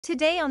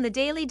Today on the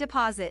Daily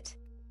Deposit,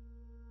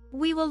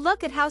 we will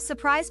look at how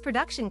surprise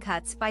production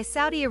cuts by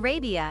Saudi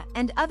Arabia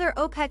and other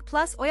OPEC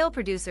Plus oil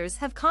producers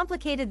have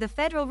complicated the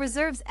Federal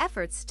Reserve's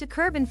efforts to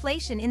curb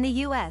inflation in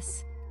the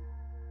U.S.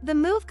 The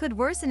move could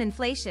worsen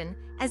inflation,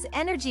 as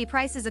energy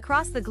prices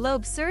across the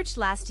globe surged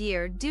last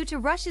year due to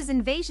Russia's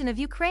invasion of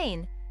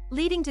Ukraine,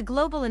 leading to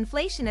global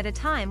inflation at a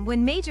time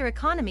when major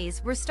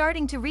economies were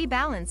starting to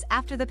rebalance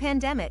after the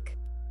pandemic.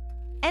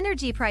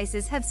 Energy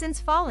prices have since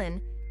fallen,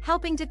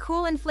 helping to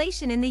cool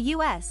inflation in the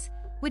U.S.,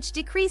 which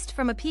decreased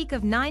from a peak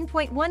of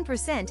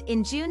 9.1%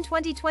 in June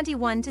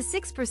 2021 to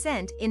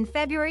 6% in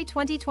February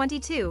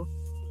 2022.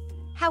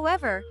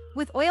 However,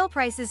 with oil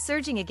prices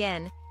surging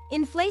again,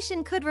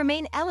 inflation could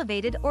remain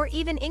elevated or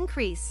even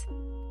increase.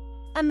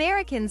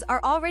 Americans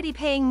are already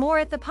paying more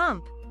at the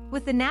pump,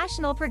 with the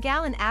national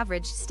per-gallon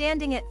average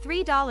standing at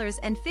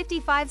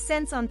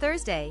 $3.55 on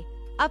Thursday,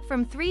 up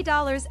from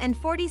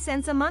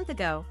 $3.40 a month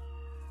ago.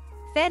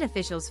 Fed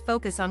officials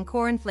focus on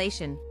core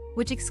inflation,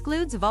 which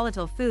excludes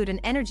volatile food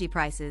and energy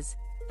prices,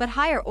 but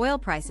higher oil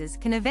prices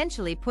can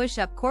eventually push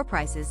up core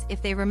prices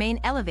if they remain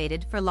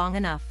elevated for long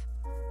enough.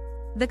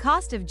 The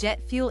cost of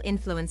jet fuel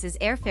influences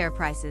airfare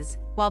prices,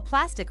 while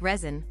plastic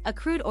resin, a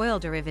crude oil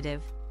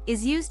derivative,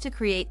 is used to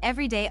create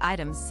everyday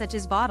items such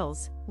as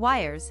bottles,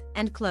 wires,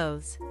 and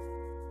clothes.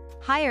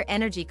 Higher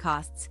energy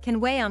costs can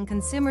weigh on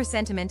consumer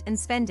sentiment and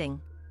spending,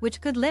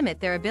 which could limit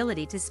their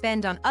ability to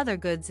spend on other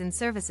goods and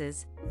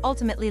services,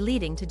 ultimately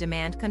leading to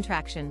demand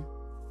contraction.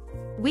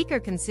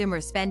 Weaker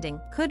consumer spending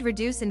could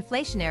reduce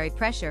inflationary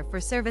pressure for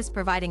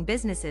service-providing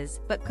businesses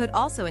but could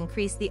also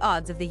increase the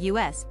odds of the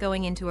U.S.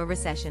 going into a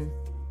recession.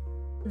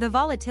 The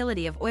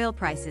volatility of oil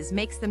prices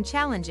makes them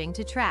challenging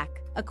to track,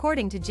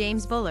 according to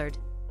James Bullard,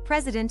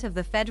 president of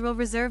the Federal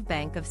Reserve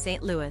Bank of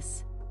St.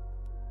 Louis.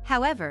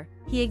 However,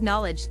 he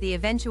acknowledged the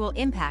eventual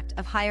impact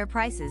of higher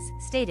prices,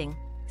 stating,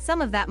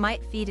 "Some of that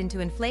might feed into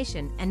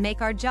inflation and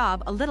make our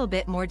job a little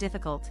bit more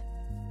difficult."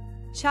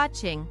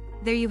 Cha-ching,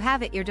 there you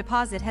have it, your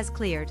deposit has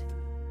cleared.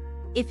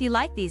 If you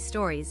like these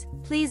stories,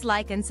 please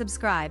like and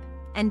subscribe,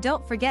 and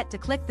don't forget to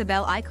click the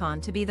bell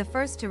icon to be the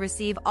first to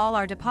receive all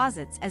our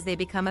deposits as they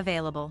become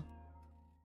available.